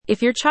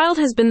If your child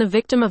has been the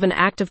victim of an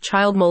act of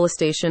child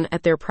molestation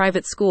at their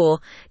private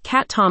school,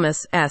 Kat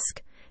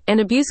Thomas-esque, an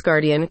abuse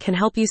guardian can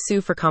help you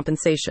sue for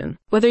compensation.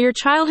 Whether your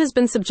child has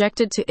been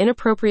subjected to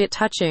inappropriate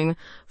touching,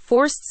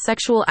 forced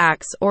sexual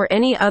acts, or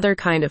any other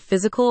kind of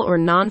physical or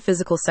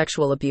non-physical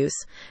sexual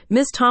abuse,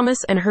 Ms.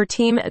 Thomas and her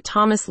team at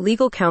Thomas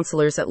Legal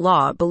Counselors at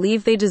Law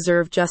believe they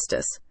deserve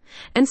justice.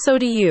 And so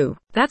do you.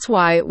 That's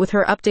why, with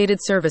her updated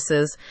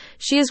services,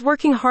 she is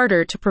working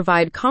harder to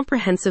provide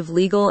comprehensive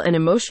legal and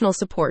emotional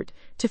support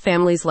to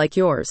families like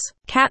yours.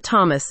 Kat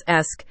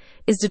Thomas-esque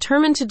is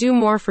determined to do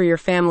more for your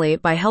family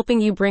by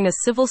helping you bring a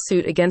civil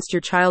suit against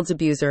your child's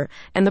abuser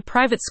and the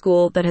private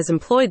school that has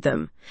employed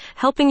them,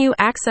 helping you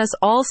access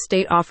all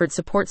state-offered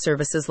support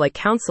services like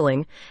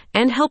counseling,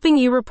 and helping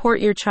you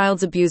report your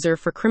child's abuser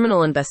for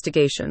criminal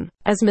investigation.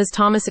 As Ms.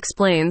 Thomas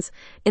explains,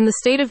 in the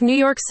state of New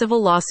York,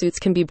 civil lawsuits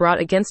can be brought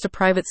against a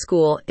private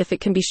school if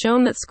it can be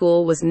shown that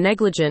school was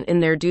negligent in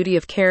their duty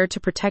of care to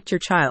protect your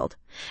child.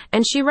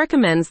 And she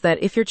recommends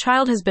that if your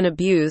child has been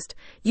abused,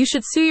 you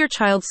should sue your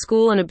child's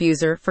school and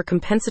abuser for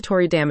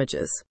compensatory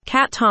damages.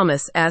 Kat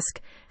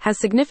Thomas-esque has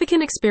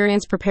significant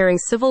experience preparing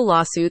civil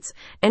lawsuits,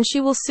 and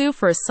she will sue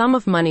for a sum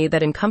of money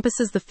that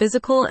encompasses the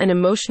physical and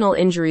emotional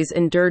injuries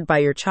endured by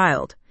your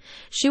child.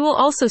 She will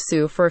also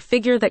sue for a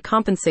figure that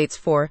compensates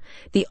for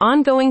the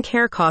ongoing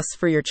care costs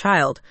for your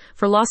child,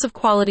 for loss of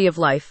quality of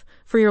life,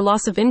 for your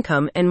loss of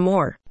income, and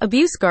more.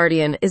 Abuse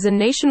Guardian is a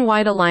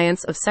nationwide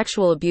alliance of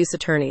sexual abuse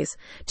attorneys,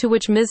 to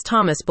which Ms.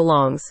 Thomas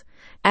belongs.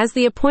 As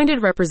the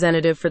appointed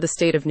representative for the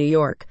state of New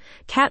York,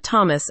 Kat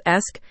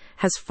Thomas-esque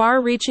has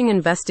far-reaching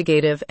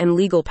investigative and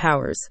legal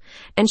powers,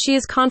 and she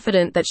is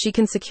confident that she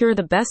can secure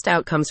the best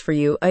outcomes for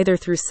you either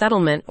through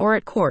settlement or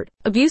at court.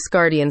 Abuse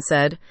Guardian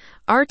said,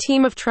 "Our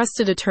team of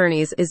trusted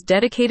attorneys is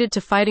dedicated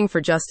to fighting for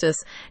justice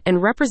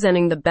and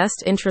representing the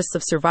best interests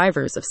of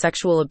survivors of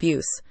sexual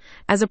abuse.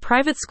 As a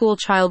private school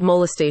child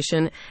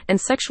molestation and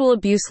sexual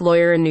abuse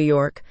lawyer in New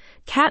York,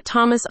 Kat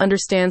Thomas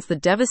understands the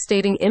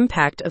devastating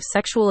impact of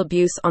sexual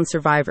abuse on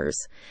survivors.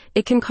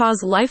 It can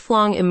cause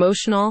lifelong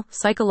emotional,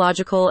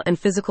 psychological, and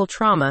physical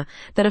trauma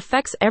that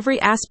affects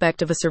every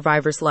aspect of a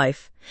survivor's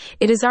life.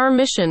 It is our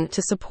mission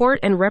to support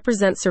and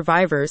represent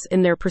survivors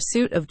in their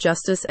pursuit of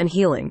justice and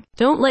healing.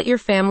 Don't let your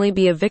family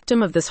be a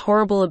victim of this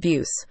horrible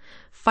abuse.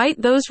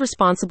 Fight those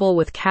responsible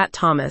with Kat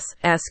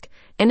Thomas-esque,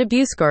 an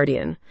abuse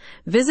guardian."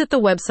 Visit the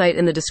website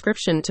in the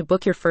description to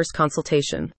book your first consultation.